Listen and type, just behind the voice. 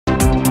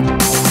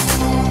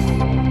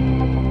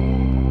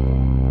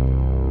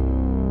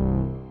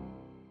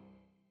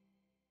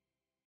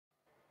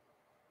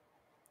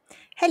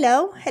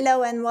Hello,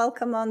 and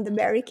welcome on the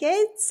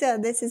Barricades.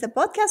 This is a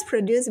podcast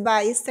produced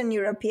by Eastern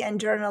European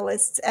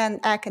journalists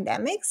and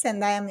academics,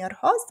 and I am your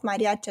host,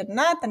 Maria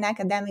Cernat, an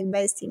academic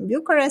based in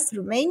Bucharest,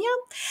 Romania.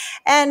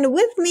 And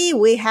with me,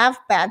 we have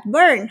Pat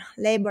Byrne,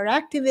 labor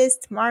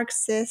activist,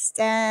 Marxist,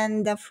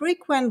 and a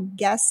frequent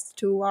guest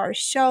to our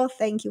show.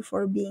 Thank you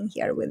for being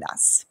here with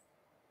us.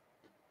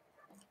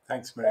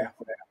 Thanks, Maria.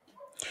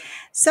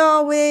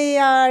 So, we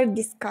are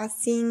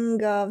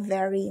discussing a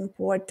very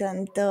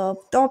important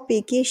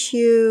topic,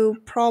 issue,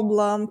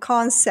 problem,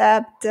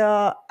 concept,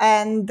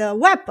 and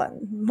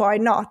weapon. Why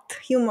not?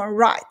 Human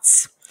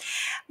rights.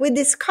 We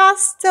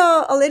discussed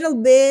a little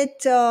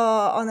bit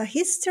on the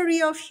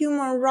history of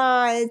human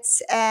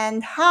rights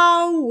and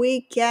how we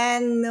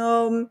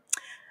can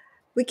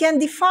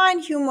define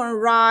human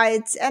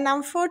rights, and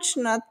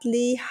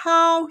unfortunately,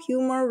 how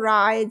human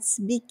rights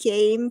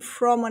became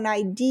from an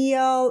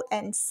ideal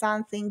and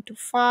something to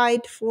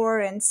fight for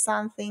and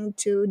something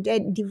to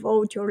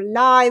devote your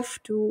life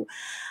to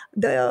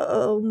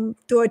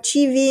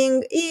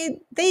achieving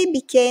it. They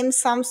became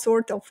some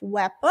sort of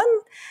weapon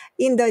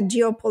in the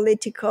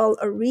geopolitical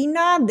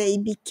arena. They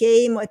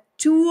became a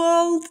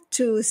tool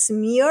to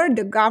smear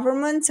the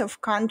governments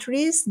of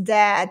countries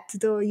that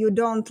you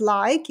don't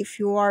like if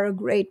you are a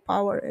great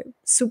power,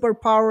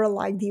 superpower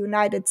like the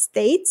United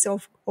States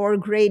or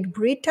Great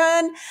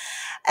Britain.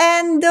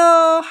 And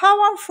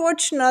how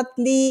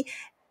unfortunately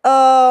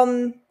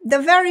the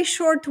very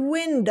short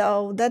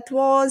window that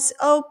was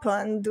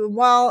opened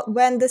while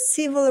when the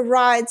civil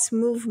rights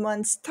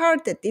movement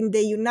started in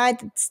the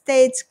United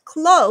States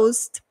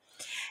closed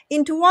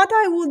into what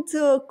I would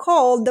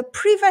call the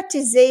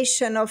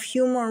privatization of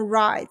human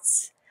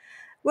rights,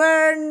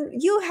 where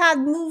you had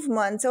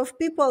movements of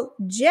people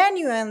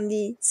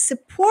genuinely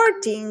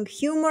supporting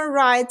human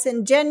rights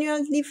and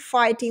genuinely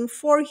fighting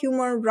for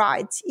human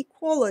rights,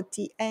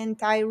 equality,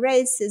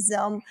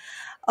 anti-racism,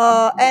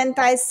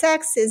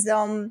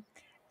 anti-sexism,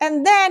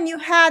 and then you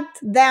had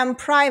them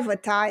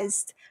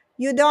privatized.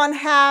 You don't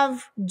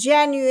have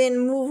genuine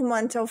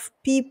movement of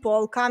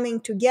people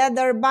coming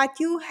together, but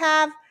you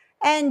have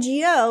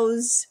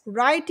NGOs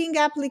writing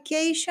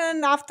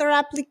application after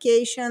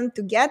application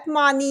to get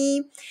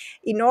money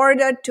in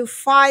order to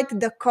fight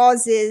the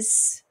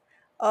causes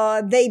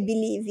they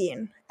believe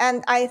in.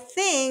 And I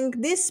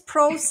think this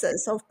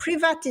process of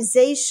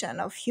privatization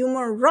of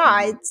human Mhm.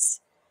 rights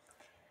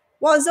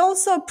was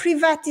also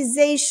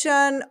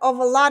privatization of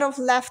a lot of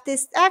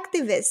leftist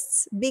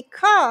activists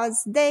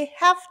because they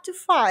have to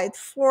fight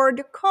for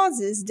the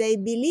causes they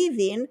believe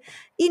in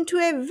into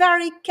a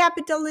very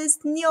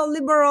capitalist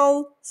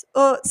neoliberal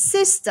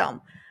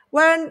system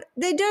where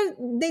they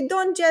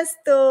don't just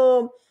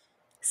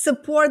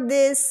support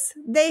this.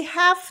 They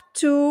have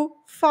to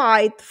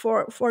fight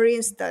for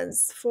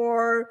instance,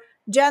 for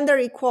gender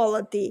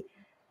equality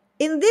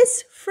in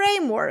this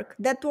framework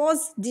that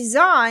was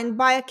designed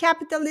by a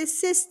capitalist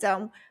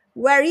system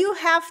where you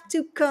have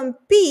to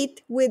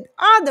compete with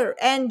other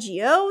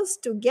NGOs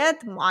to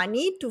get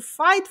money to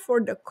fight for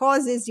the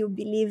causes you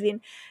believe in.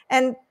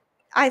 And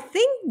I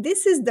think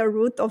this is the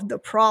root of the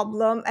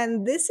problem,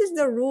 and this is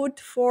the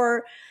root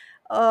for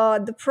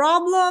the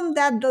problem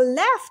that the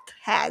left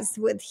has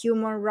with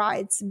human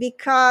rights,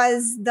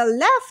 because the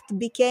left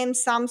became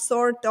some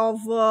sort of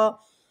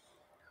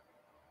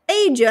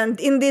agent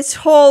in this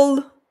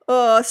whole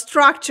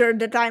structure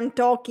that I'm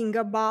talking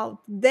about.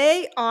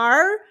 They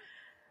want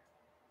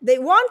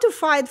to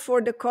fight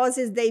for the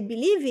causes they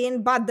believe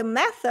in, but the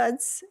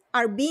methods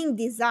are being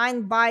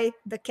designed by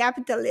the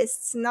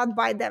capitalists, not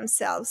by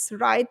themselves,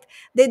 right?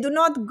 They do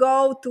not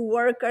go to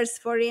workers,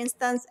 for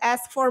instance,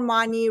 ask for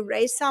money,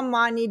 raise some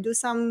money, do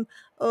some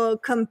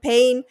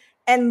campaign,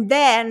 and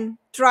then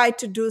try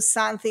to do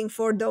something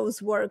for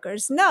those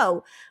workers.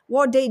 No,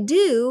 what they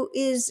do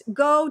is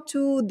go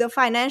to the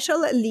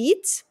financial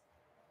elite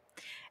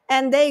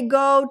and they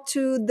go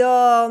to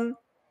the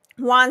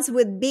ones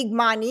with big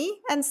money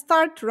and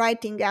start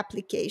writing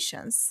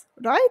applications,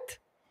 right?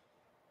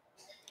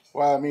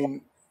 Well, I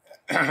mean,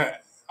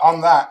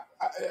 on that,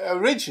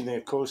 originally,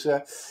 of course,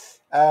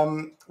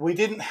 we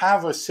didn't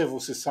have a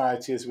civil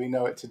society as we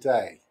know it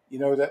today. You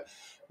know, that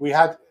we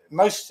had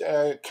most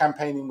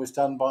campaigning was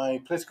done by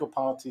political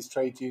parties,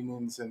 trade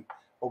unions, and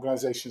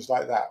organizations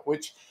like that,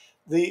 which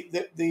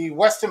the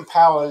Western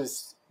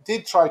powers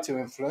did try to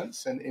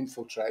influence and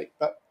infiltrate,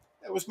 but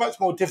it was much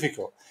more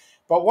difficult.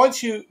 But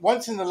once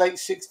in the late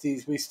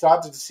 60s, we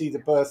started to see the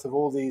birth of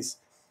all these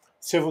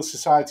civil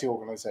society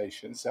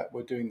organizations that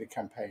were doing the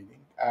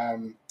campaigning.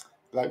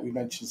 Like we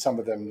mentioned, some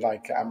of them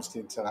like Amnesty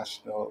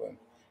International and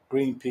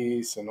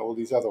Greenpeace and all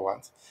these other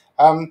ones.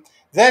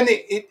 Then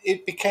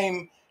it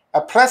became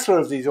a plethora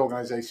of these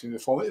organizations to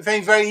form. It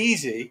became very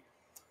easy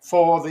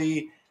for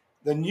the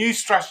new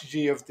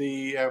strategy of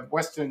the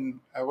Western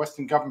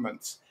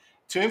governments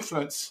to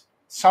influence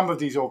some of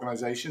these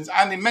organizations,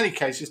 and in many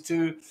cases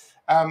to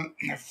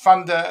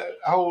fund a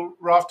whole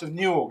raft of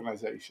new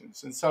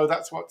organizations. And so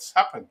that's what's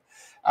happened.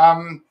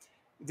 Um,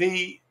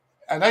 the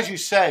and as you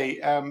say,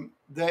 I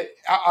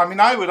mean,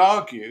 I would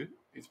argue,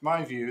 it's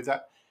my view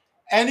that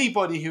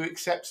anybody who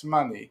accepts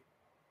money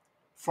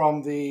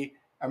from the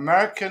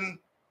American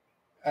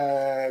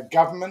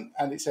government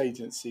and its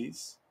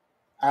agencies,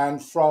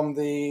 and from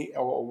the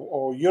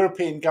or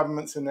European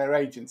governments and their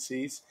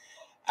agencies,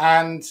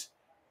 and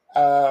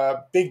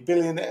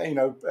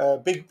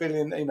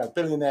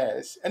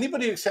billionaires.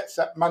 Anybody who accepts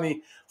that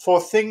money for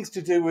things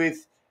to do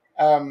with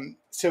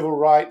civil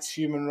rights,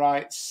 human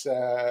rights,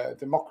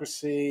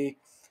 democracy,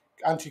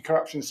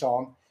 anti-corruption, and so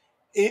on,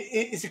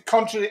 it is a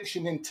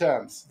contradiction in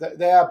terms that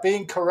they are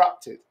being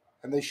corrupted,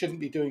 and they shouldn't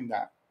be doing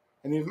that.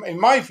 And in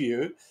my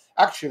view,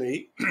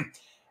 actually,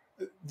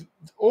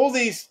 all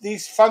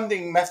these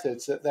funding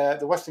methods that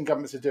the Western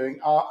governments are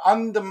doing are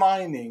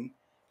undermining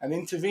and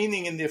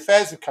intervening in the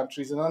affairs of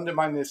countries and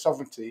undermining their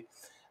sovereignty,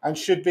 and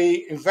should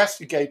be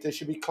investigated. They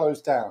should be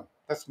closed down.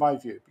 That's my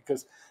view,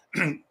 because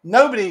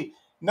nobody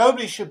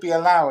should be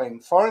allowing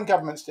foreign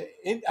governments to,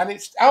 and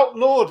it's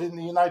outlawed in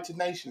the United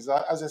Nations.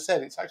 As I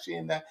said, it's actually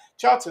in their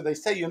charter. They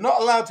say you're not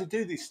allowed to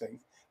do these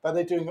things, but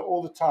they're doing it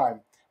all the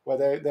time.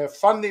 Where they're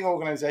funding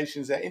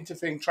organisations, they're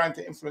interfering, trying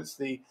to influence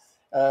the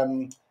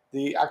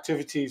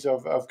activities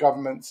of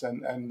governments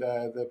and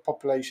the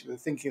population, the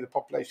thinking of the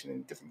population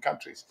in different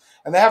countries,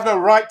 and they have no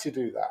right to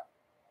do that.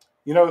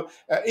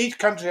 Each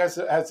country has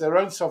their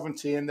own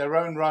sovereignty and their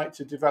own right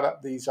to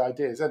develop these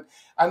ideas,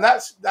 and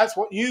that's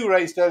what you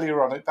raised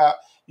earlier on, about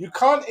you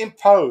can't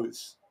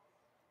impose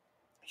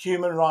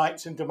human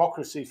rights and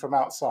democracy from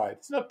outside.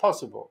 It's not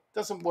possible. It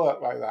doesn't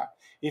work like that.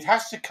 It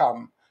has to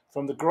come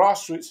from the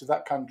grassroots of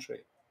that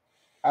country,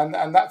 and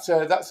that's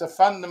a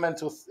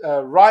fundamental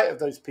right of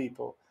those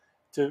people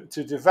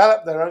to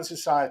develop their own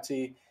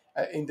society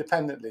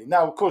independently.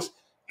 Now, of course,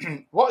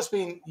 what's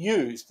been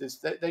used is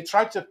that they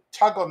try to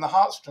tug on the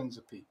heartstrings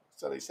of people.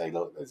 So they say,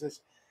 look, there's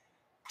this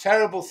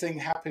terrible thing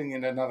happening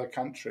in another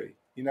country,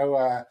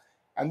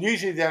 and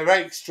usually they're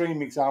very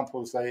extreme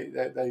examples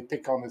they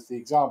pick on as the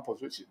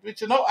examples,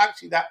 which are not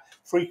actually that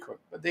frequent,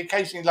 but they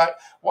occasionally, like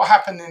what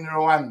happened in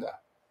Rwanda,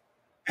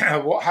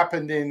 what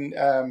happened in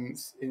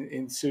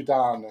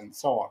Sudan, and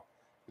so on,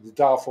 with the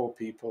Darfur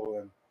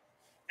people,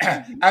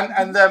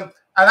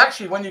 and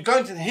actually, when you go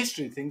into the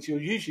history of things,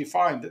 you'll usually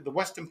find that the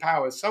Western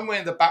powers, somewhere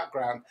in the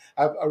background,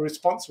 are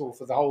responsible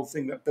for the whole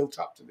thing that built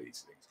up to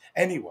these things.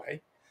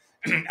 Anyway,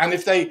 and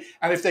if they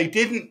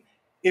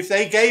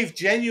gave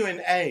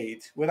genuine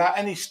aid without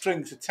any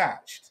strings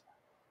attached,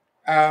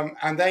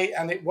 and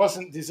it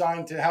wasn't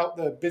designed to help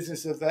the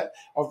business of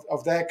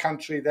their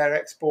country, their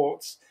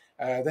exports,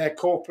 their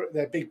corporate,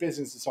 their big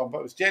business, and so on, but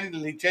it was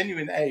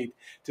genuine aid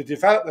to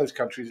develop those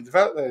countries and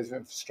develop those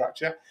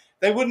infrastructure,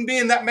 they wouldn't be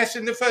in that mess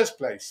in the first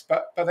place.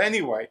 But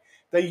anyway,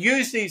 they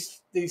use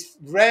these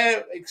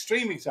rare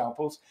extreme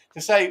examples to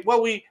say,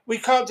 well, we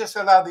can't just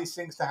allow these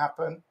things to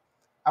happen,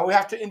 and we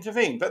have to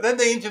intervene. But then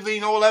they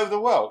intervene all over the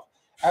world.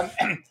 And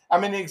I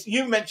mean,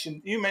 you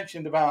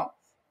mentioned about,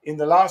 in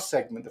the last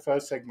segment, the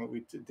first segment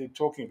we did,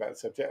 talking about the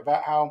subject,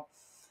 about how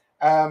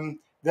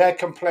they're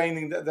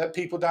complaining that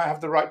people don't have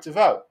the right to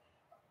vote.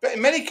 But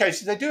in many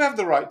cases, they do have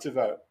the right to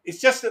vote.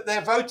 It's just that they're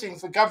voting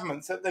for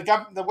governments that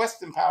the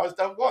Western powers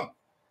don't want.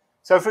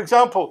 So, for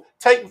example,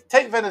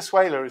 take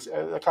Venezuela as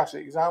a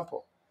classic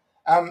example.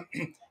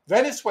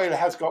 Venezuela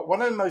has got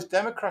one of the most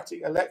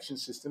democratic election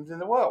systems in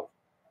the world.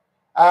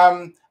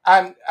 And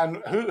who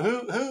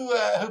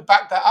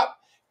backed that up?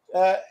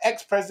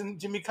 Ex-President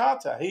Jimmy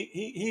Carter.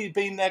 He's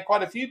been there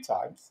quite a few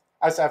times,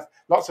 as have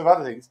lots of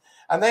other things.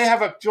 And they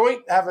have a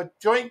joint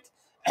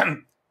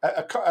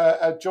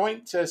a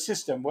joint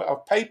system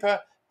of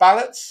paper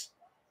ballots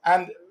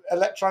and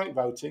electronic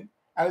voting,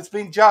 and it's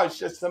been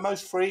judged as the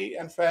most free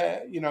and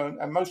fair,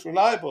 and most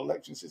reliable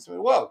election system in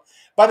the world.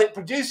 But it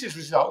produces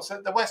results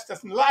that the West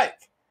doesn't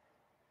like.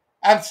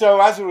 And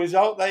so, as a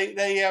result, they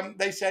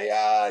say,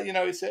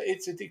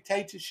 it's a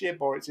dictatorship,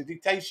 or it's a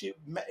dictatorship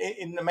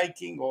in the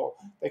making, or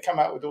they come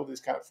out with all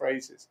these kind of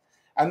phrases,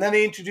 and then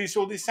they introduce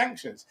all these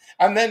sanctions,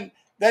 and then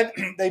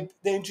they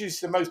introduce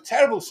the most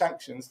terrible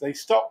sanctions. They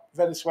stop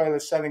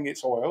Venezuela selling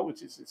its oil,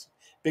 which is its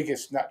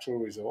biggest natural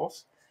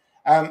resource.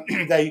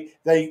 They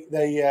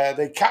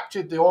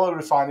captured the oil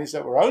refineries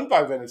that were owned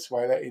by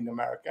Venezuela in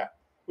America,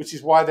 which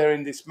is why they're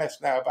in this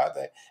mess now about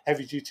their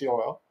heavy duty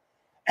oil.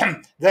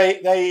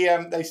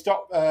 They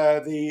stop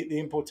the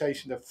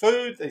importation of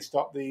food. They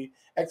stop the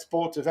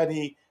export of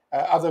any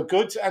other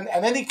goods, and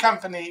any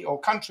company or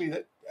country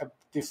that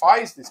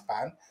defies this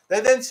ban, they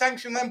then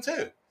sanction them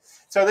too.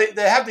 So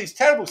they have these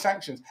terrible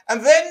sanctions,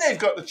 and then they've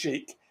got the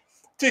cheek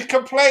to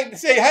complain, to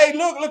say, "Hey,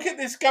 look at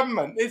this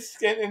government,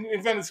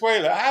 in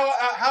Venezuela,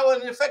 how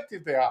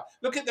ineffective they are.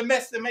 Look at the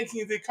mess they're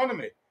making of the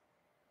economy."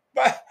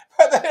 But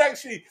they're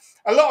actually,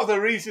 a lot of the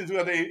reasons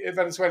why the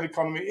Venezuelan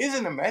economy is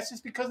in a mess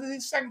is because of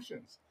these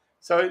sanctions.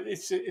 So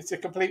it's a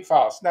complete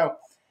farce. Now,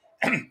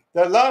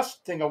 the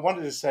last thing I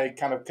wanted to say,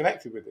 kind of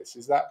connected with this,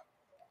 is that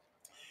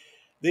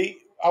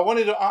I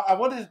wanted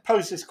to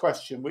pose this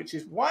question, which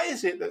is, why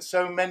is it that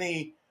so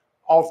many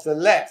of the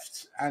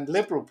left and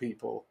liberal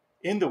people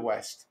in the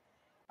West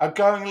are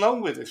going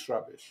along with this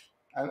rubbish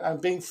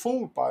and being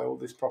fooled by all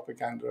this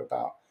propaganda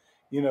about,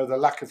 the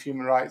lack of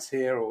human rights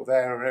here or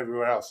there or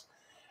everywhere else?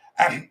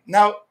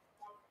 Now,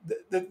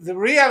 the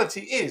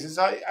reality is,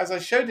 as I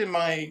showed in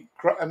my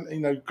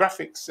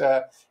graphics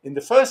in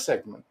the first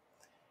segment,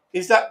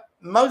 is that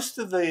most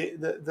of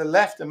the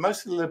left and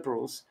most of the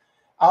liberals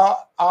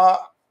are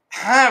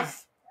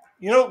have,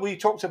 we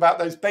talked about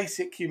those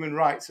basic human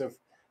rights of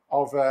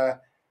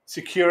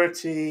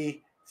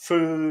security,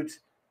 food,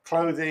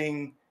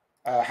 clothing,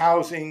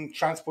 housing,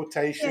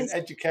 transportation, Yes.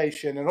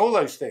 education, and all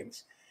those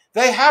things.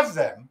 They have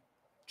them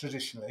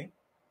traditionally,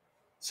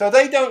 so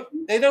they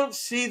don't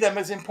see them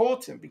as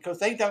important because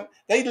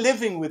they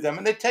living with them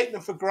and they take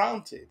them for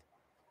granted.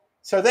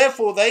 So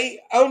therefore, they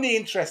only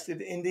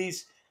interested in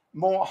these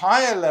more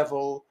higher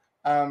level,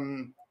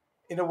 in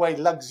a way,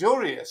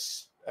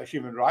 luxurious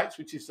human rights,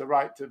 which is the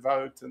right to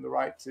vote and the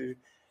right to,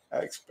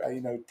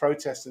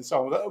 protest and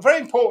so on. They're very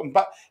important,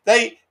 but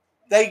they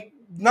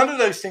none of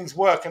those things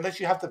work unless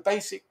you have the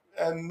basic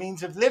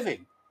means of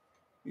living.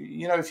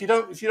 If you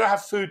don't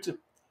have food to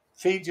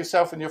feed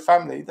yourself and your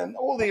family, then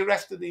all the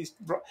rest of these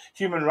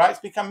human rights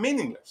become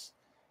meaningless.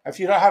 If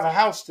you don't have a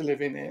house to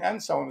live in,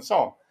 and so on and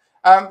so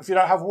on, if you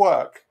don't have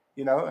work,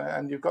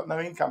 and you've got no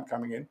income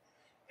coming in,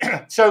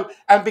 so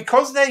and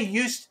because they're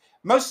used,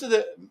 most of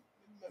the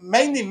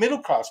mainly middle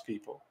class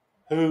people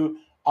who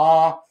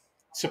are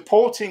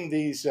supporting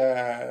these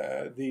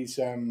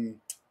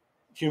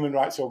human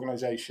rights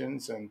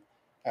organizations and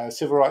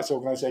civil rights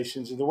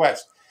organizations in the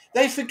West,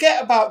 they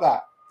forget about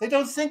that. They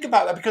don't think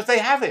about that because they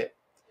have it.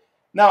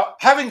 Now,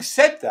 having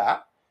said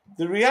that,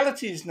 the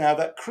reality is now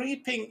that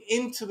creeping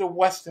into the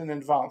Western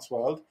advanced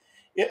world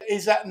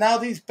is that now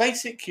these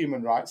basic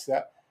human rights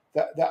that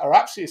are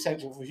absolutely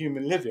essential for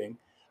human living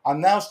are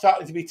now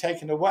starting to be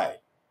taken away.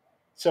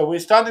 So we're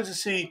starting to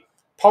see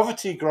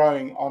poverty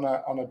growing on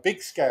a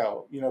big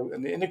scale,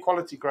 and the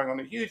inequality growing on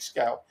a huge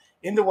scale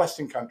in the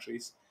Western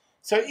countries.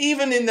 So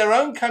even in their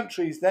own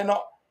countries, they're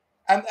not,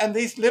 and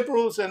these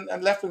liberals and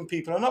left wing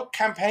people are not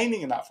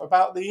campaigning enough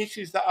about the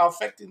issues that are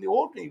affecting the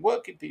ordinary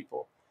working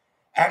people.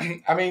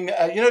 I mean,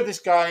 this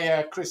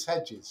guy Chris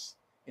Hedges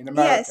in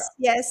America,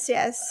 Yes, yes,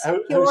 yes.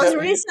 who, He who's was a,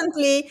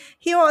 recently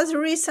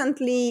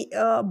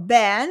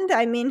banned.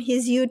 I mean,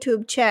 his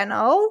YouTube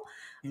channel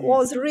mm,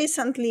 was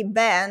recently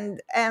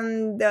banned.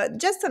 And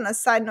just on a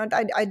side note,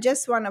 I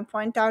just want to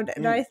point out that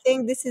mm, I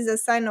think this is a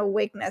sign of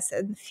weakness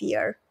and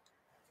fear.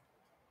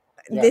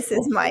 yeah, of This is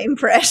course, my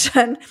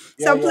impression.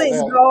 yeah, So yeah, please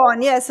there, go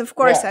on. Yes, of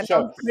course, yeah. I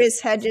know Chris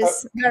So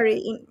Hedges,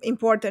 very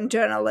important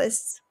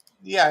journalist.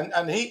 Yeah,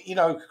 and he,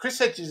 Chris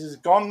Hedges has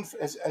gone,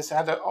 has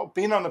had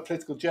been on a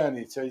political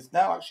journey, so he's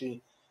now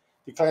actually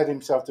declared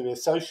himself to be a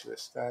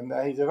socialist, and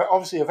he's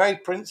obviously a very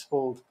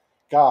principled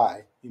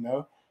guy,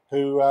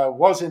 who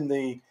was in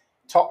the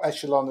top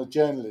echelon of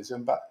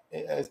journalism, but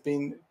it has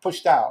been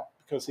pushed out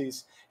because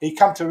he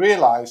come to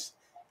realise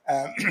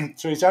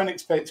through his own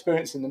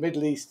experience in the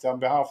Middle East on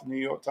behalf of the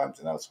New York Times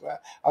and elsewhere,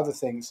 other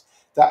things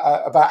that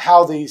about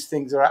how these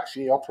things are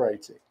actually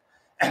operating,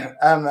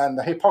 and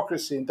the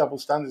hypocrisy and double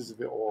standards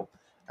of it all,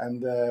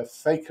 and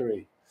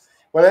fakery.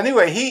 Well,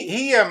 anyway,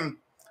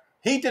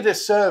 he did a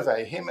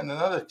survey. Him and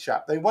another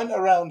chap. They went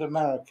around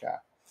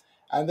America,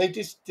 and they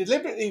just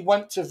deliberately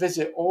went to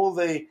visit all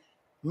the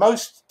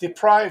most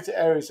deprived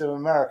areas of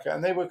America,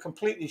 and they were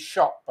completely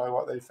shocked by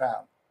what they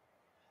found.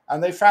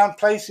 And they found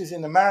places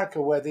in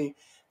America where the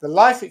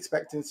life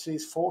expectancy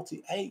is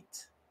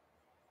 48,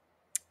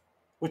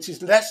 which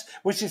is less.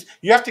 Which is,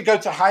 you have to go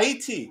to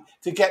Haiti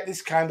to get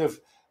this kind of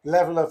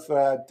level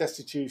of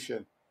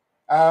destitution.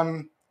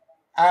 Um,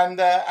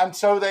 and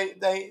so they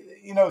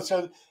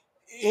so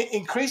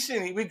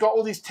increasingly we got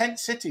all these tent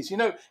cities. You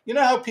know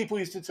how people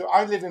used to talk.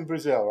 I live in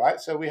Brazil, right?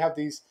 So we have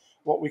these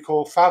what we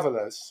call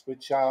favelas,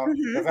 which are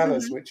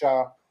favelas, Hmm. which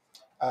are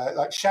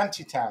like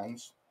shanty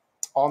towns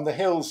on the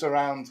hills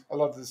around a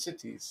lot of the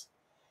cities.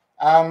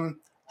 Um,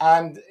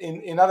 and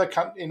in other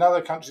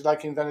countries,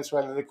 like in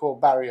Venezuela, they're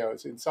called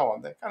barrios and so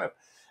on. They're kind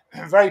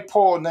of very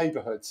poor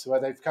neighborhoods where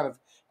they've kind of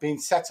been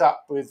set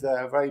up with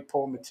very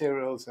poor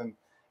materials and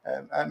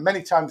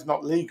many times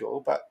not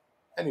legal. But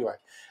anyway,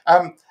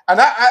 and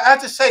I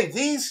have to say,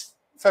 these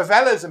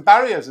favelas and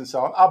barrios and so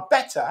on are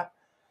better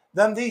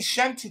than these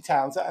shanty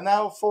towns that are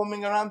now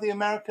forming around the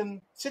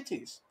American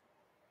cities,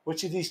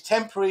 which are these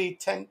temporary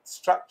tent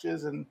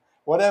structures and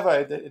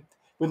whatever,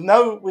 with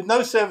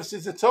no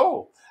services at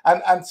all,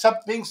 and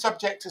being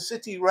subject to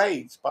city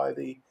raids by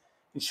the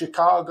in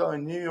Chicago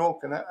and New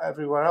York and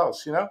everywhere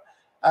else.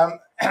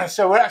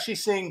 So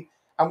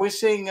we're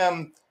seeing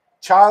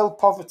child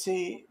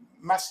poverty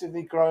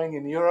massively growing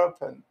in Europe,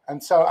 and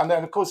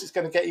then of course it's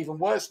going to get even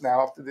worse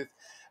now after this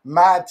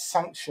mad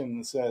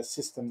sanctions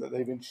system that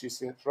they've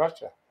introduced against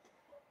Russia.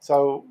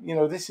 So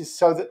this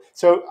is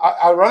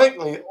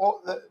ironically,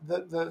 all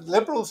the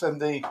liberals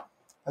and the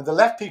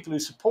left people who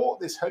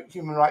support this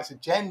human rights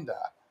agenda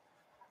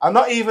are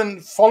not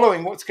even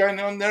following what's going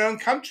on in their own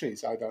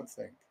countries. I don't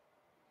think.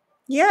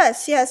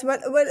 Yes, yes,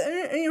 but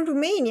in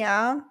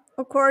Romania,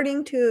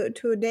 according to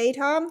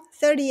data,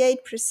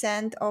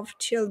 38% of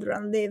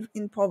children live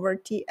in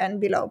poverty and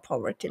below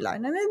poverty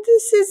line, and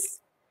this is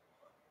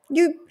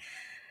you.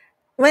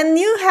 When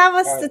you have a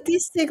Right.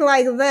 statistic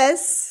like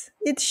this,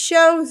 it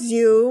shows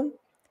you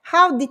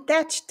how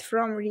detached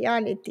from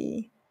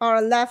reality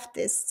our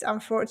leftists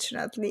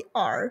unfortunately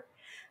are,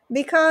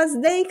 because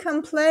they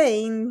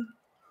complain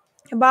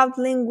about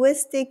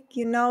linguistic,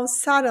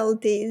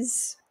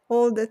 subtleties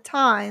all the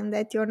time,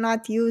 that you're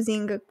not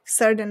using a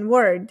certain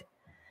word.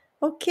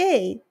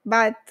 Okay,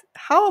 but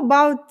how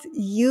about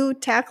you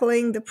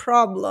tackling the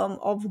problem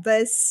of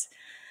this,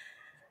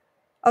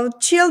 of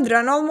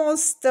children,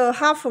 almost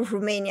half of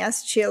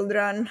Romania's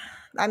children.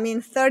 I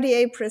mean,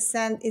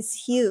 38%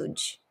 is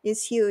huge.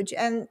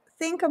 And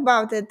think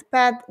about it,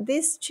 Pat,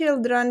 these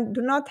children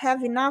do not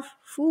have enough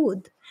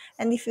food.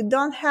 And if you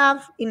don't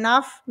have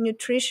enough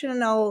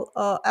nutritional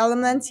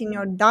elements in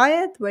your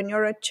diet when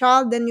you're a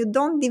child, then you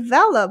don't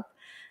develop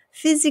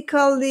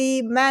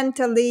physically,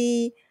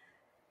 mentally.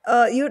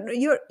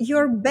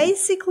 You're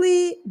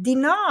basically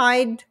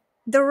denied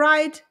the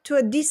right to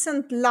a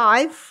decent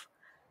life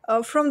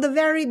from the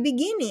very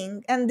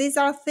beginning, and these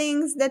are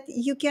things that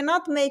you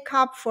cannot make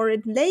up for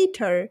it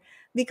later,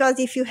 because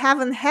if you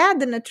haven't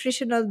had a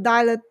nutritional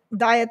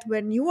diet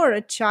when you were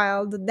a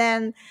child,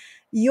 then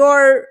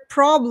your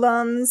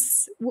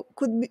problems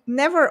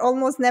never,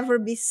 almost never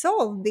be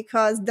solved,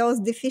 because those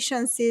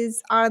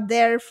deficiencies are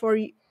there for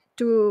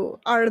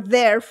are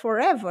there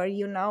forever,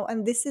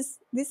 and this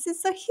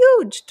is a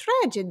huge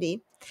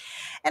tragedy.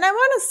 And I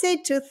want to say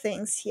two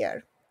things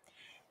here.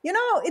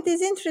 It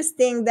is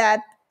interesting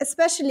that,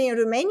 especially in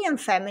Romanian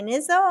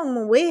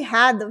feminism, we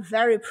had a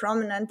very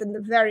prominent and a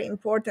very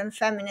important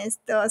feminist,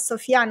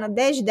 Sofia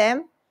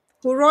Nădejde,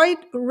 who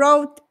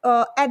wrote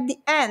at the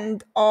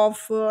end of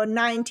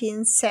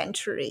 19th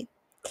century.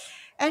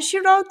 And she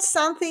wrote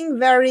something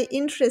very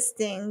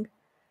interesting.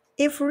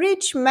 If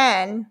rich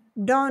men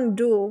don't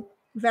do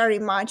very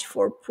much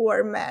for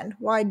poor men,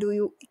 why do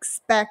you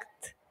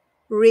expect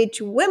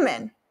rich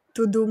women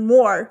to do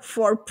more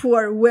for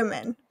poor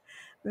women?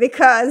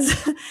 Because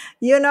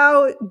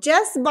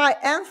just by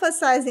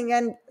emphasizing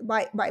and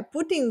by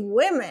putting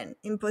women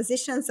in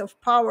positions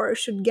of power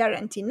should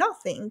guarantee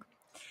nothing.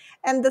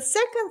 And the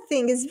second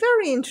thing is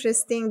very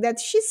interesting, that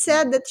she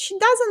said that she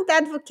doesn't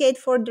advocate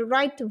for the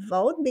right to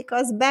vote,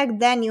 because back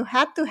then you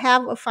had to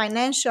have a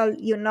financial,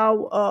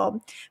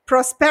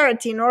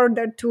 prosperity in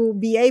order to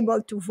be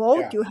able to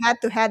vote. Yeah. You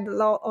had to have a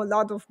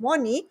lot of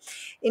money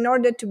in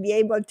order to be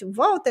able to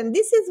vote. And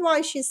this is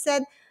why she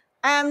said,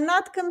 I am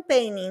not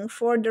campaigning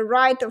for the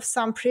right of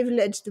some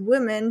privileged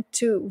women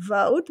to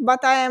vote,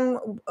 but I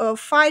am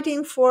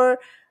fighting for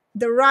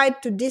the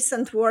right to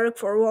decent work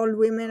for all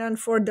women, and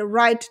for the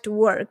right to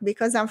work,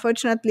 because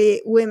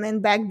unfortunately women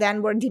back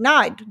then were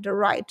denied the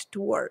right to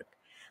work.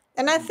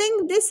 And I Mhm.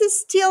 think this is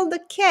still the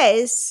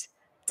case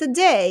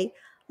today.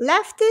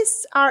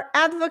 Leftists are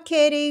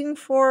advocating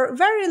for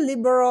very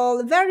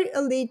liberal, very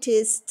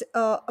elitist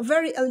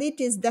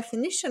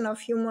definition of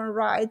human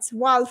rights,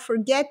 while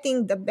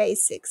forgetting the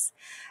basics.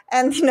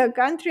 And in a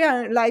country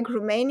like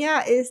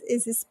Romania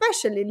is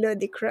especially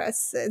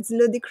ludicrous. It's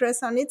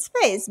ludicrous on its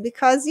face,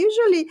 because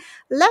usually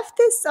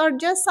leftists are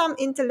just some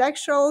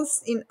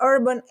intellectuals in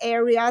urban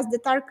areas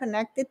that are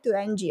connected to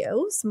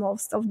NGOs,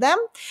 most of them,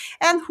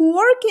 and who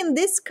work in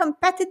this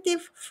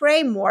competitive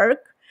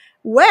framework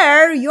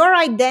where your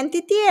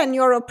identity and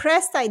your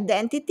oppressed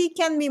identity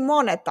can be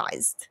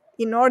monetized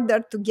in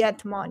order to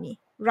get money,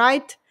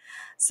 right?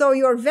 So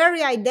your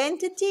very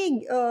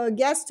identity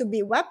gets to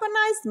be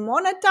weaponized,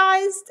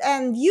 monetized,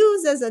 and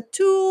used as a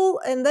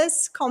tool in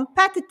this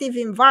competitive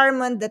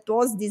environment that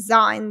was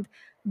designed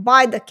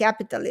by the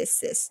capitalist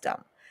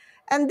system.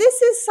 And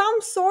this is some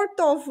sort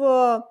of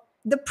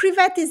the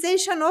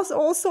privatization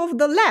also of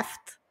the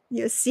left,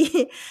 you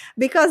see,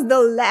 because the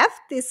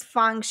left is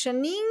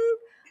functioning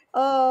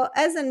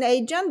as an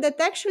agent that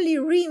actually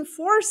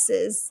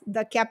reinforces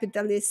the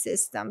capitalist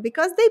system,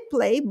 because they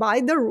play by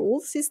the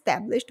rules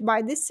established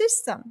by the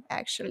system,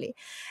 actually.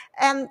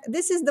 And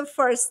this is the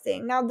first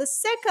thing. Now, the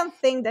second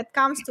thing that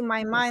comes to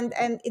my mind,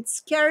 and it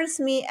scares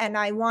me, and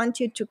I want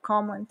you to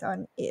comment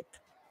on it.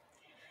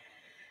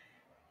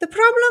 The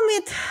problem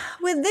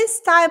with this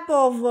type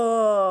of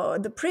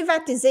the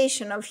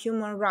privatization of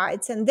human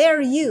rights and their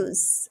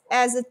use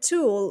as a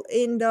tool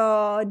in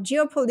the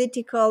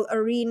geopolitical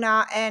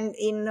arena and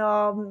in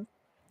all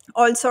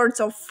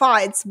sorts of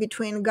fights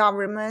between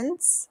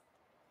governments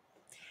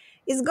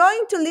is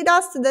going to lead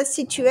us to the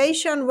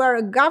situation where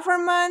a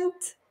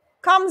government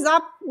comes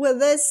up with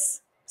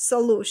this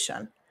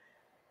solution.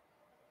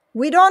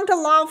 We don't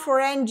allow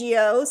for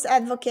NGOs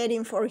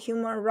advocating for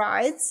human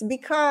rights,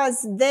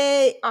 because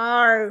they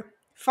are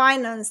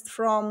financed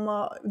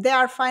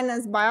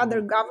by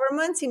other Mhm.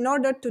 governments in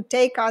order to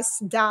take us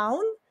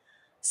down.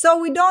 So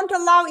we don't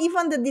allow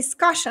even the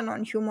discussion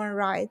on human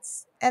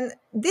rights. And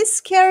this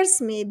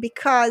scares me,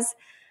 because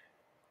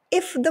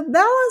if the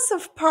balance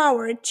of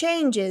power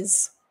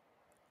changes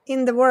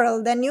in the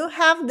world, then you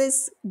have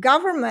these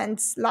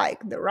governments like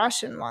the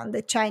Russian one,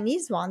 the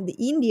Chinese one, the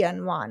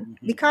Indian one,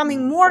 Mhm.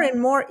 becoming Mhm. more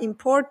and more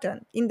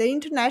important in the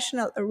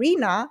international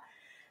arena.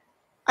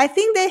 I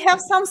think they have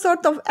some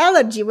sort of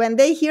allergy when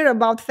they hear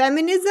about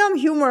feminism,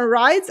 human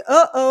rights.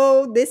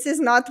 Oh, this is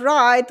not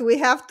right. We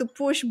have to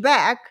push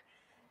back.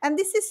 And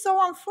this is so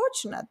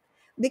unfortunate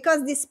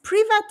because this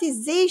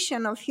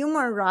privatization of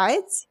human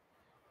rights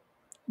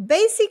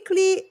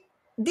basically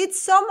did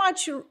so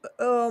much,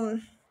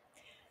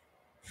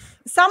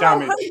 somehow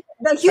hurt Damage,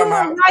 the human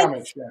somehow rights.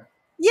 damage. Yeah,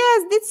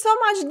 Yes, did so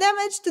much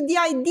damage to the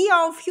idea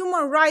of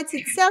human rights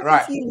itself. If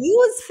right. you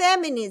use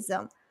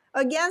feminism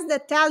against the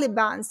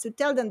Taliban to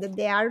tell them that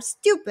they are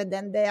stupid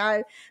and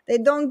they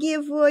don't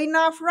give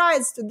enough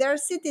rights to their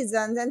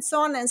citizens and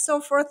so on and so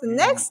forth, Mm,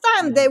 next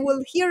time they mm.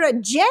 will hear a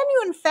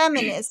genuine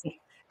feminist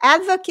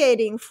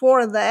advocating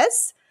for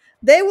this,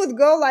 they would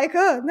go like,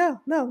 oh,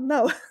 no, no,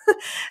 no.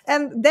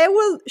 And they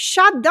will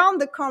shut down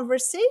the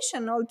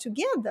conversation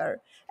altogether.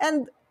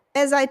 And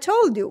as I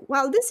told you,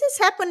 while this is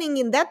happening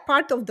in that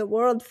part of the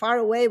world far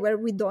away where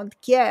we don't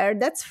care,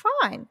 that's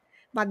fine.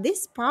 But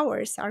these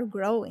powers are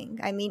growing.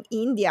 I mean,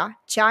 India,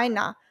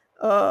 China,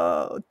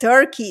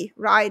 Turkey,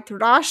 right?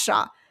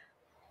 Russia.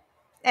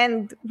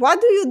 And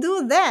what do you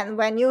do then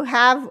when you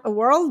have a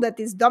world that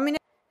is dominated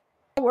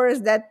by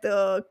powers that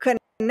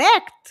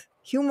connect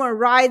human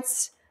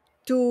rights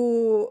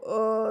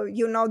to,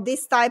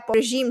 this type of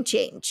regime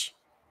change?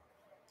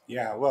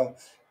 Yeah, well,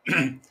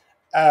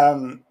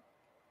 um,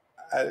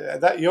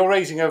 that you're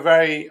raising a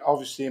very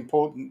obviously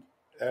important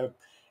uh,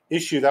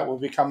 issue that will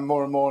become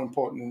more and more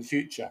important in the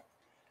future.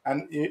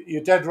 And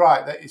you're dead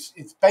right that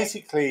it's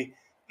basically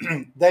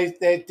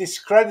they're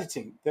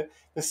discrediting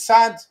the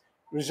sad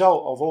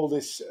result of all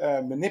this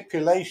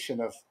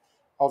manipulation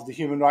of the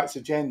human rights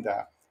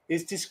agenda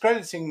is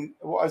discrediting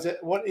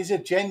what is a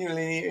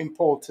genuinely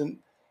important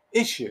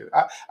issue.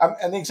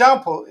 An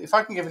example, if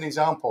I can give an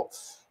example,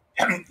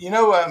 you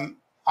know,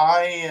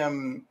 I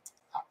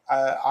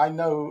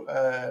know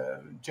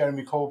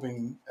Jeremy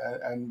Corbyn,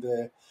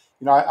 and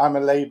I'm a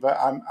Labour.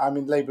 I'm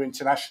in Labour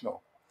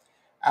International,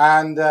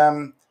 and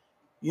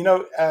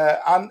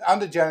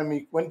under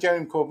Jeremy, when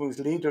Jeremy Corbyn was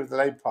leader of the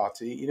Labour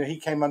Party, he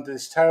came under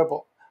this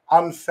terrible,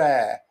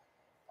 unfair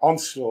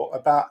onslaught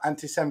about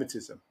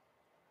anti-Semitism.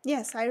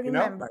 Yes, I You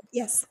know, remember.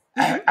 Yes.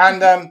 Hmm.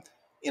 and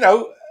you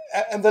know,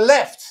 and the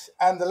left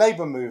and the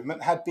Labour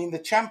movement had been the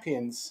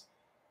champions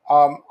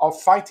of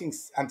fighting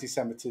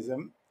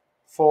anti-Semitism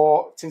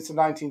for since the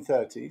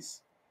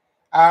 1930s,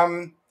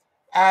 um,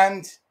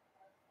 and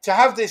to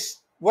have this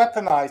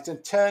weaponized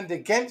and turned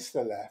against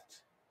the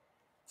left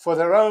for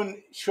their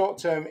own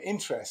short-term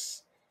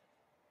interests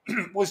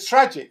was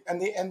tragic.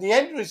 And the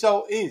end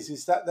result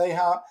is that they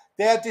are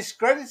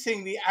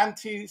discrediting the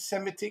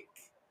anti-Semitic,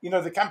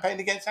 the campaign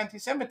against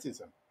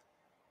anti-Semitism,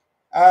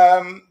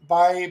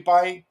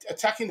 by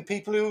attacking the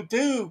people who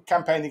do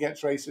campaign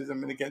against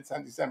racism and against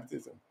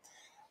anti-Semitism.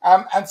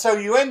 And so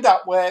you end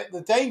up where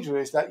the danger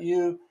is that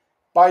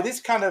by this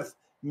kind of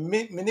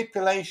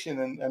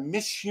manipulation and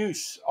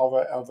misuse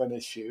of an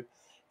issue,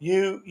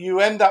 you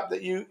end up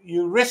that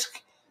you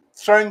risk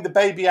throwing the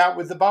baby out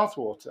with the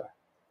bathwater.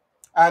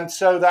 And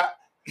so that,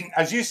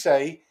 as you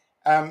say,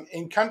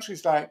 in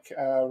countries like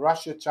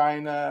Russia,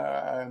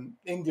 China,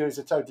 India is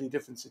a totally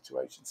different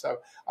situation. So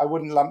I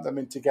wouldn't lump them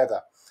in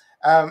together.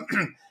 Um,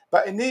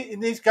 but in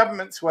these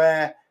governments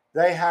where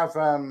they have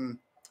they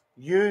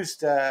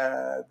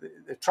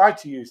tried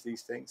to use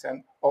these things,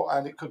 and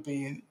it could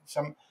be in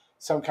some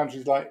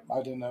countries like,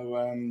 I don't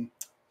know,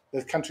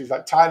 there's countries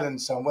like Thailand,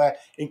 somewhere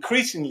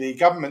increasingly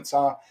governments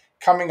are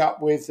coming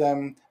up with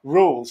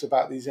rules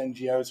about these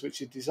NGOs,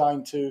 which are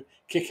designed to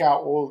kick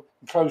out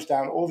close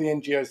down all the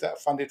NGOs that are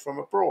funded from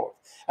abroad.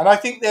 And I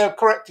think they're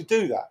correct to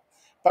do that.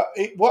 But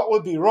what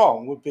would be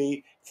wrong would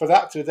be for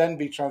that to then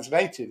be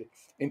translated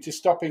into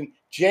stopping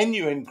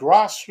genuine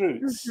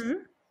grassroots Hmm.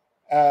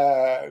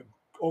 uh,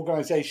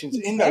 organizations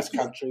in those Exactly.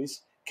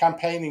 countries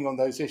campaigning on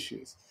those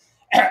issues.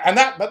 and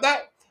that, but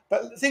that,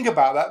 but think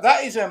about that.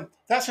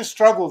 That's a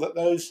struggle that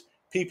those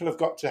people have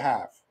got to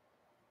have,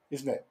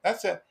 isn't it?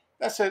 That's a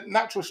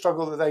natural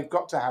struggle that they've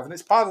got to have, and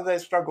it's part of their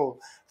struggle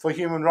for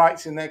human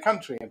rights in their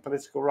country and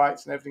political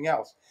rights and everything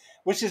else,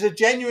 which is a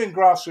genuine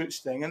grassroots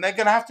thing, and they're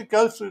going to have to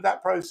go through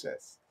that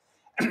process.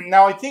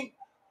 Now, I think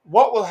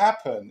what will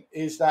happen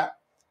is that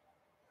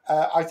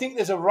I think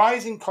there's a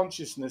rising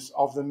consciousness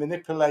of the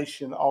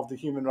manipulation of the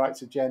human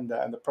rights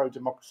agenda and the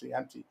pro-democracy,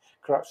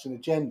 anti-corruption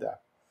agenda,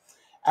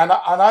 and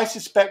I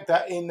suspect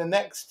that in the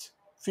next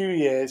few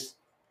years,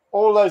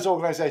 all those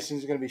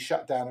organisations are going to be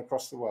shut down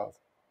across the world.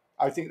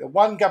 I think that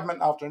one government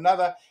after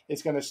another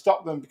is going to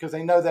stop them because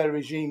they know their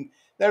regime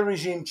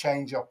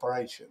change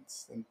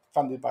operations and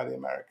funded by the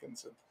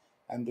Americans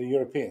and the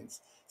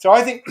Europeans. So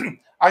I think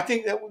I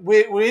think that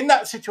we're in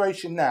that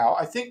situation now.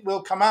 I think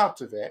we'll come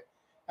out of it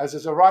as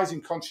there's a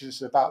rising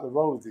consciousness about the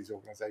role of these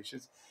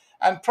organisations,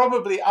 and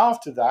probably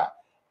after that,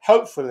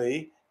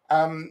 hopefully,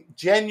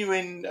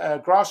 genuine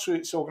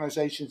grassroots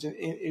organisations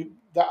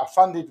that are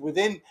funded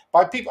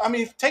by people. I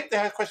mean, take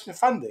the question of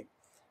funding.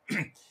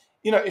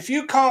 If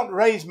you can't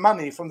raise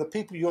money from the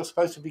people you're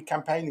supposed to be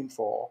campaigning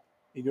for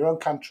in your own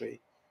country,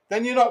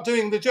 then you're not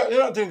doing the job. You're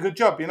not doing a good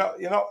job. You're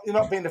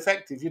not being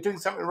effective. You're doing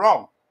something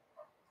wrong.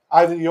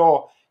 Either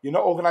you're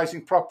not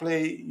organizing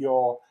properly,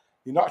 you're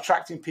not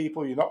attracting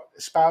people, you're not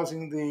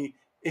espousing the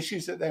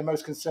issues that they're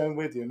most concerned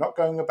with, you're not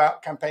going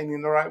about campaigning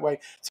in the right way.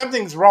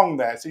 Something's wrong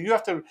there. So you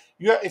have to,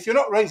 if you're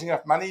not raising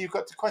enough money, you've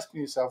got to question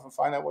yourself and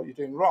find out what you're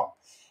doing wrong.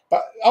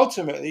 But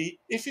ultimately,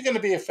 if you're going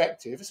to be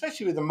effective,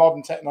 especially with the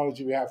modern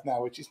technology we have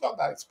now, which is not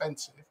that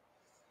expensive,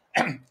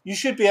 you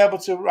should be able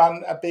to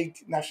run a big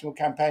national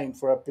campaign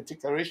for a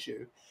particular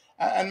issue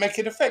and make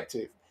it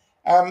effective.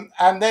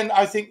 And then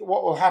I think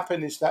what will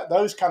happen is that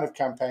those kind of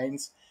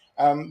campaigns,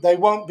 they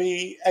won't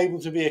be able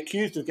to be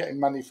accused of getting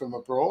money from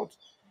abroad.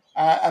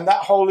 And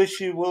that whole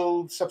issue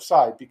will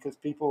subside because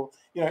people,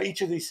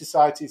 each of these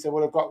societies, they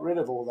will have got rid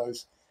of all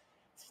those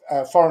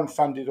foreign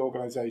funded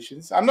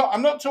organizations. I'm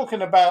not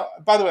talking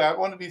about, by the way, I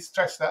want to be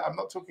stressed that I'm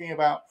not talking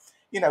about,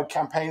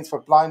 campaigns for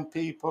blind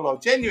people or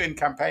genuine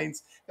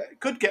campaigns that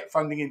could get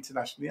funding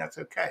internationally. That's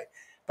okay.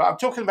 But I'm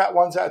talking about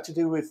ones that are to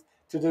do with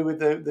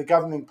the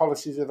governing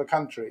policies of a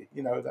country,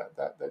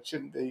 that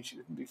shouldn't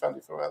be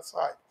funded from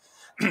outside.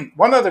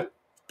 One other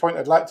point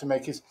I'd like to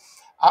make is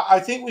I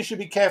think we should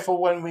be careful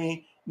when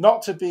we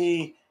not to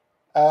be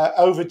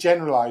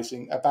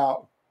overgeneralizing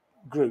about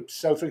groups.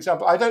 So, for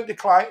example,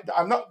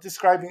 I'm not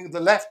describing the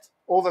left,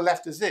 all the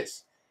left as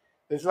this.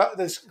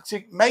 There's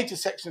major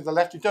sections of the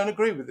left who don't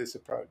agree with this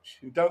approach,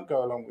 who don't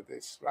go along with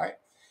this, right?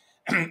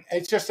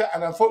 It's just that,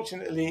 and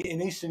unfortunately,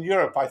 in Eastern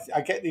Europe,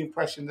 I get the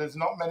impression there's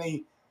not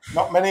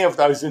many of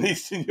those in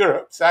Eastern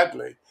Europe,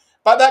 sadly.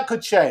 But that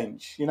could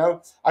change.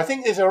 I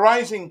think there's a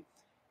rising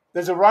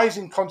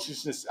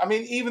consciousness. I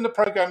mean, even the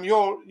program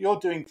you're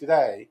doing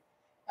today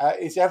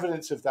is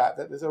evidence of that.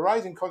 That there's a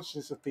rising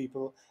consciousness of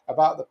people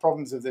about the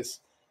problems of this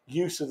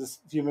use of the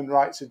human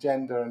rights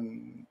agenda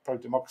and pro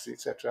democracy,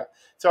 etc.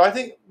 So I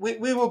think we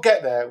will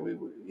get there.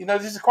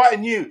 This is quite a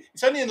new.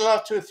 It's only in the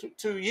last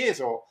 2 years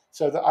or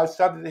so that I've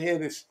started to hear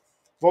this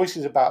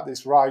voices about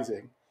this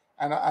rising,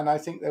 and I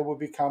think they will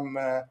become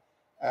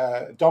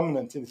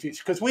dominant in the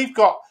future because we've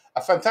got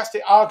a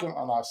fantastic argument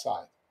on our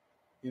side.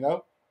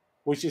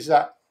 Which is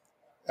that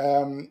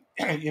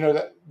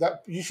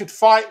that you should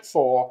fight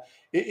for.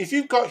 If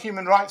you've got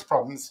human rights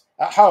problems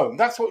at home,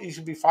 that's what you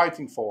should be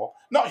fighting for,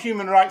 not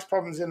human rights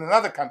problems in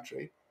another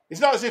country.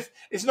 It's not as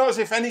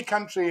if any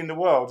country in the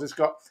world has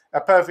got a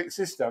perfect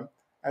system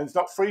and it's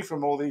not free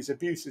from all these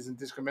abuses and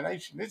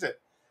discrimination, is it?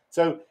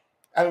 So,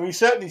 and we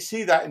certainly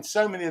see that in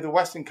so many of the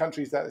Western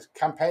countries that are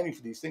campaigning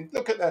for these things.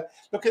 Look at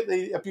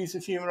the abuse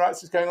of human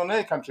rights that's going on in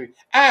their country,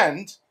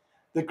 and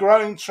the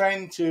growing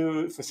trend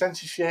for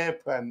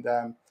censorship. And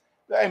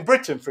in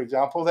Britain, for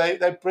example,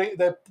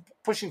 they're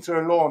pushing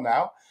through a law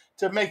now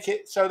to make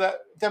it so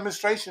that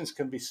demonstrations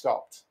can be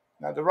stopped.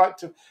 Now, the right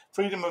to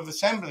freedom of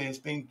assembly is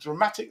being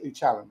dramatically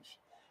challenged,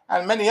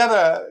 and many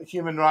other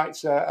human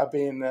rights are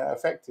being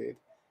affected.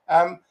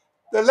 Um,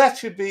 the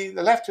left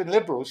and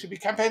liberals should be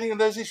campaigning on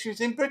those issues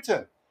in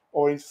Britain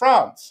or in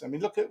France. I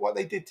mean, look at what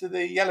they did to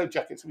the Yellow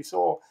Jackets. We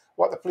saw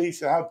what the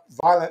police, how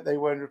violent they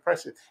were and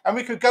repressive. And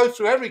we could go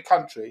through every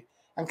country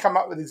and come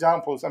up with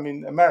examples. I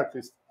mean, America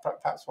is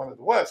perhaps one of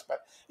the worst, but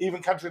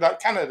even countries like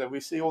Canada, we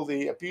see all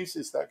the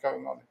abuses that are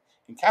going on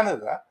in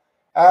Canada.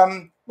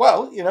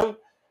 Well,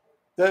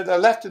 the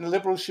left and the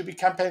liberals should be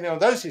campaigning on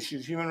those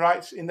issues, human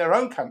rights in their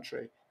own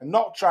country, and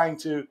not trying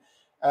to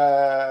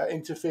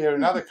interfere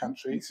in other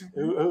countries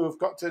who have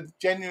got to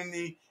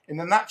genuinely, in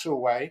a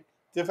natural way,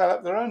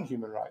 develop their own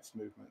human rights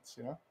movements.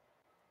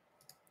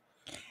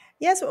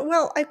 Yes,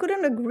 well, I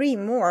couldn't agree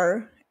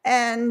more,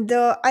 and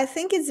I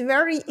think it's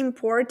very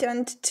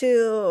important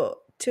to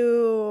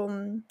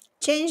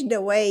change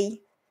the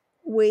way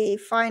we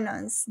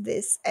finance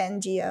these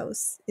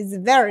NGOs. It's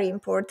very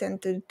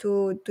important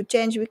to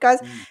change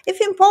because Mm.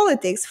 if in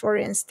politics, for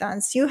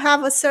instance, you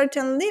have a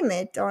certain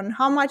limit on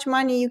how much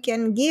money you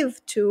can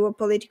give to a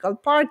political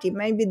party,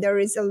 maybe there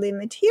is a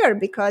limit here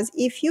because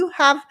if you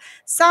have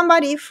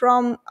somebody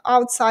from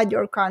outside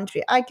your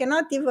country, I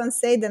cannot even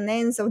say the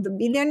names of the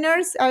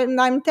billionaires, and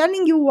I'm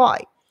telling you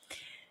why.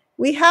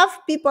 We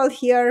have people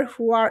here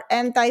who are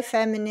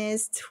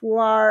anti-feminist, who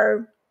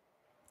are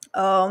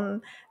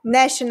um,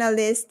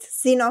 nationalist,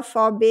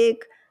 xenophobic,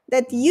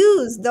 that Mm.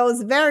 use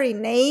those very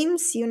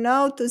names,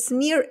 to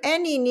smear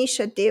any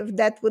initiative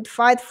that would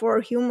fight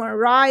for human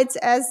rights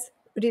as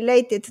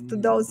related to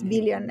Mm. those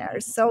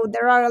billionaires. So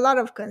there are a lot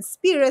of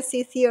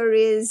conspiracy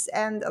theories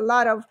and a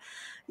lot of,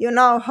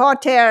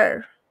 hot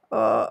air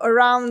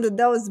around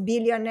those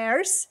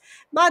billionaires.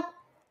 But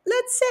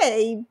let's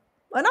say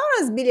an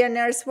honest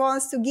billionaire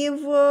wants to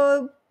give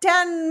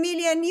 10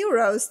 million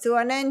euros to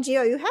an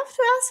NGO. You have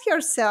to ask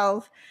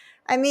yourself,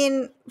 I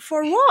mean,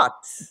 for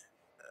what?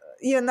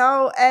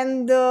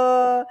 And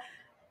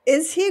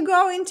is he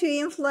going to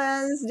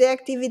influence the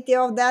activity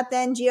of that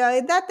NGO?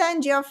 If that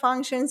NGO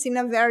functions in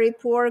a very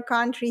poor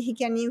country, he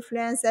can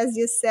influence, as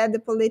you said, the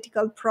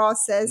political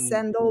process Mm.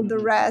 and all the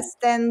Mm. rest.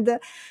 And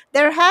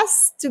there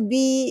has to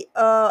be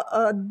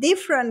a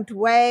different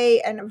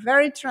way and a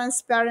very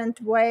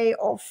transparent way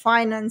of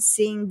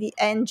financing the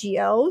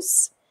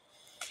NGOs.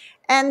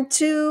 and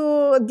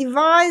to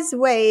devise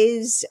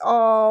ways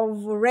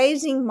of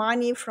raising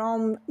money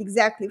from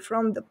exactly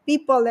from the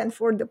people and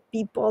for the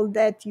people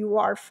that you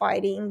are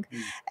fighting,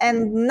 Mm.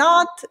 and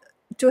not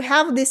to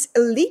have this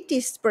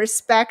elitist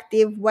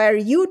perspective where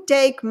you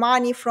take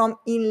money from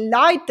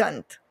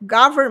enlightened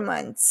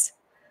governments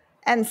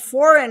and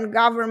foreign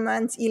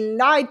governments,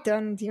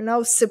 enlightened,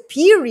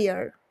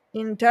 superior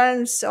in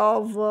terms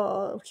of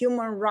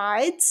human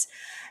rights,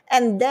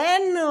 and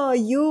then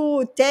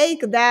you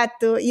take that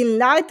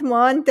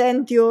enlightenment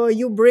and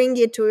you bring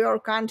it to your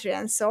country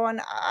and so on.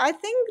 I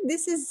think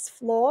this is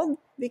flawed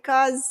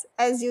because,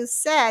 as you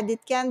said,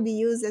 it can be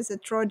used as a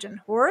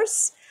Trojan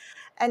horse,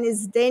 and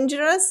it's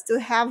dangerous to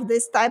have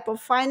this type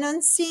of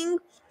financing.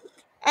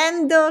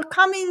 And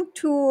coming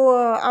to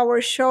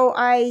our show,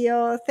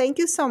 I thank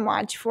you so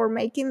much for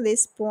making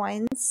these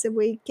points.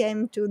 We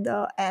came to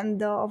the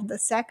end of the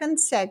second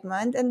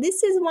segment, and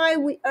this is why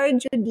we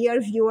urge you, dear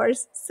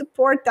viewers,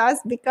 support us,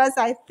 because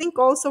I think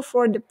also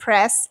for the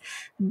press,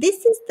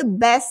 this is the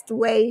best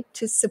way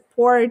to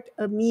support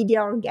a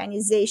media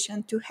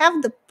organization, to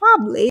have the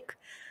public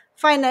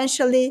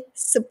financially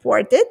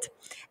supported.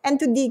 And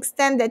to the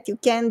extent that you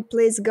can,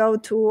 please go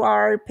to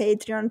our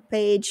Patreon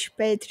page,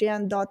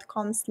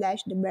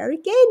 patreon.com/the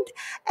barricade,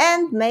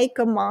 and make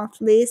a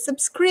monthly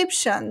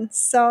subscription.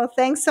 So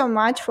thanks so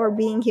much for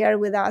being here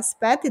with us,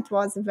 Pat. It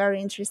was a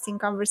very interesting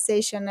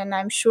conversation, and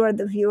I'm sure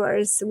the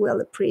viewers will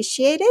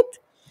appreciate it.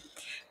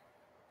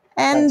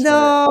 Thanks, And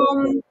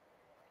Maria.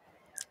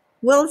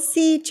 we'll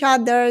see each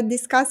other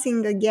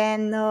discussing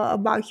again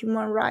about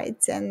human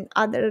rights and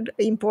other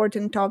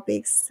important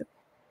topics.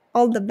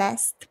 All the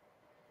best.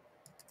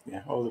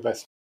 Yeah, all the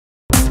best.